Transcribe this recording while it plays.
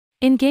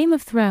In Game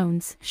of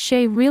Thrones,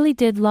 Shae really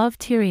did love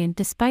Tyrion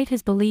despite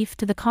his belief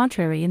to the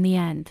contrary in the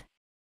end.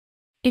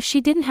 If she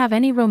didn't have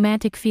any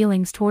romantic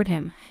feelings toward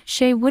him,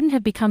 Shae wouldn't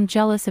have become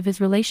jealous of his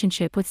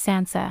relationship with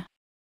Sansa.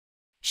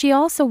 She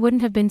also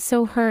wouldn't have been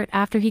so hurt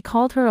after he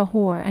called her a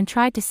whore and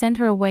tried to send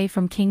her away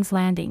from King's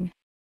Landing.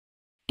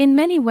 In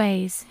many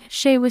ways,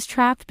 Shae was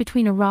trapped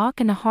between a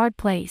rock and a hard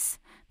place,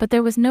 but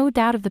there was no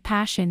doubt of the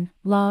passion,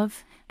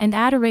 love, and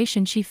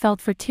adoration she felt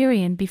for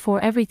Tyrion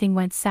before everything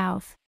went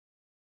south.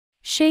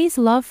 Shae's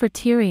love for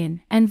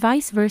Tyrion, and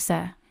vice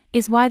versa,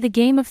 is why the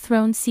Game of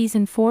Thrones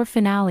Season 4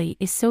 finale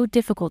is so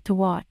difficult to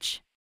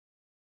watch.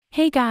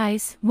 Hey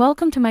guys,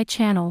 welcome to my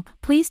channel.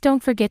 Please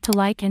don't forget to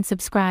like and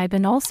subscribe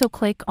and also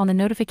click on the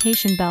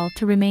notification bell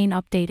to remain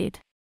updated.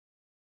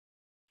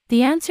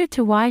 The answer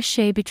to why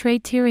Shae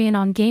betrayed Tyrion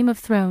on Game of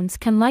Thrones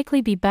can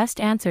likely be best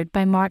answered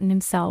by Martin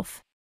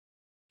himself.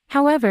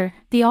 However,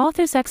 the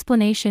author's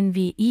explanation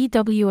via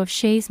EW of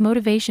Shae's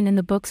motivation in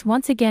the books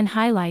once again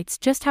highlights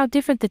just how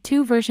different the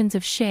two versions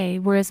of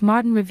Shae were, as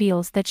Martin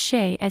reveals that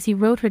Shae, as he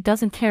wrote her,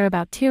 doesn't care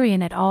about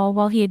Tyrion at all,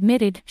 while he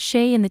admitted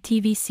Shae in the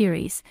TV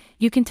series,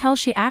 you can tell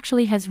she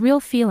actually has real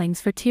feelings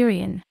for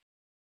Tyrion.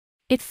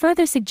 It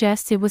further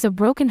suggests it was a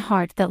broken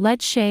heart that led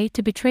Shae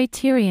to betray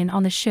Tyrion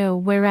on the show,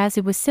 whereas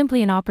it was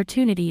simply an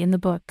opportunity in the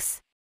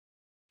books.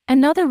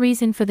 Another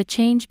reason for the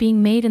change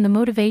being made in the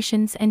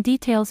motivations and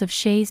details of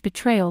Shae's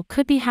betrayal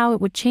could be how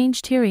it would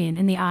change Tyrion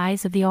in the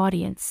eyes of the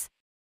audience.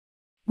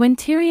 When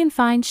Tyrion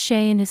finds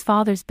Shae in his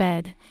father's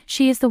bed,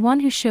 she is the one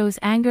who shows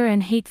anger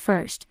and hate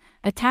first,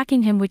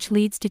 attacking him, which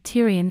leads to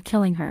Tyrion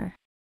killing her.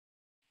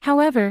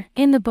 However,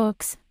 in the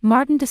books,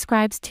 Martin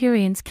describes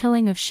Tyrion's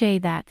killing of Shae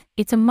that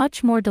it's a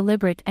much more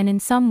deliberate and in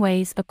some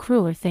ways a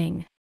crueler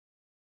thing.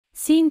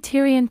 Seeing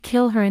Tyrion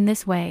kill her in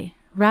this way,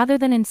 rather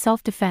than in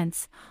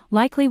self-defense,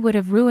 likely would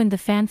have ruined the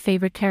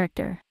fan-favorite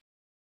character.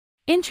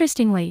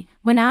 Interestingly,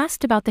 when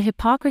asked about the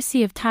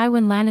hypocrisy of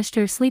Tywin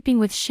Lannister sleeping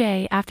with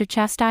Shae after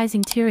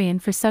chastising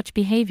Tyrion for such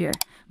behavior,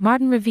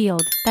 Martin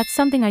revealed, "That's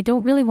something I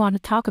don't really want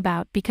to talk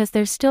about because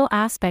there's still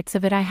aspects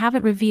of it I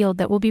haven't revealed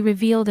that will be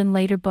revealed in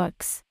later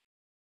books."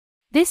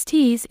 This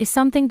tease is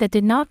something that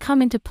did not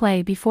come into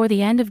play before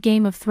the end of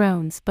Game of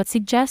Thrones but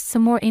suggests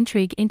some more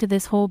intrigue into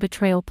this whole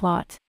betrayal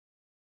plot.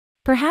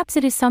 Perhaps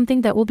it is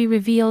something that will be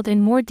revealed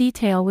in more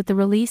detail with the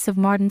release of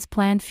Martin's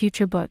planned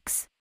future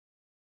books.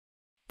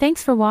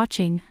 Thanks for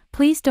watching.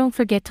 Please don't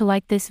forget to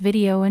like this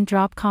video and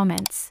drop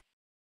comments.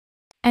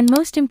 And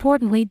most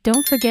importantly,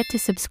 don't forget to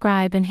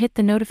subscribe and hit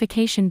the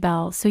notification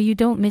bell so you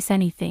don't miss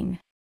anything.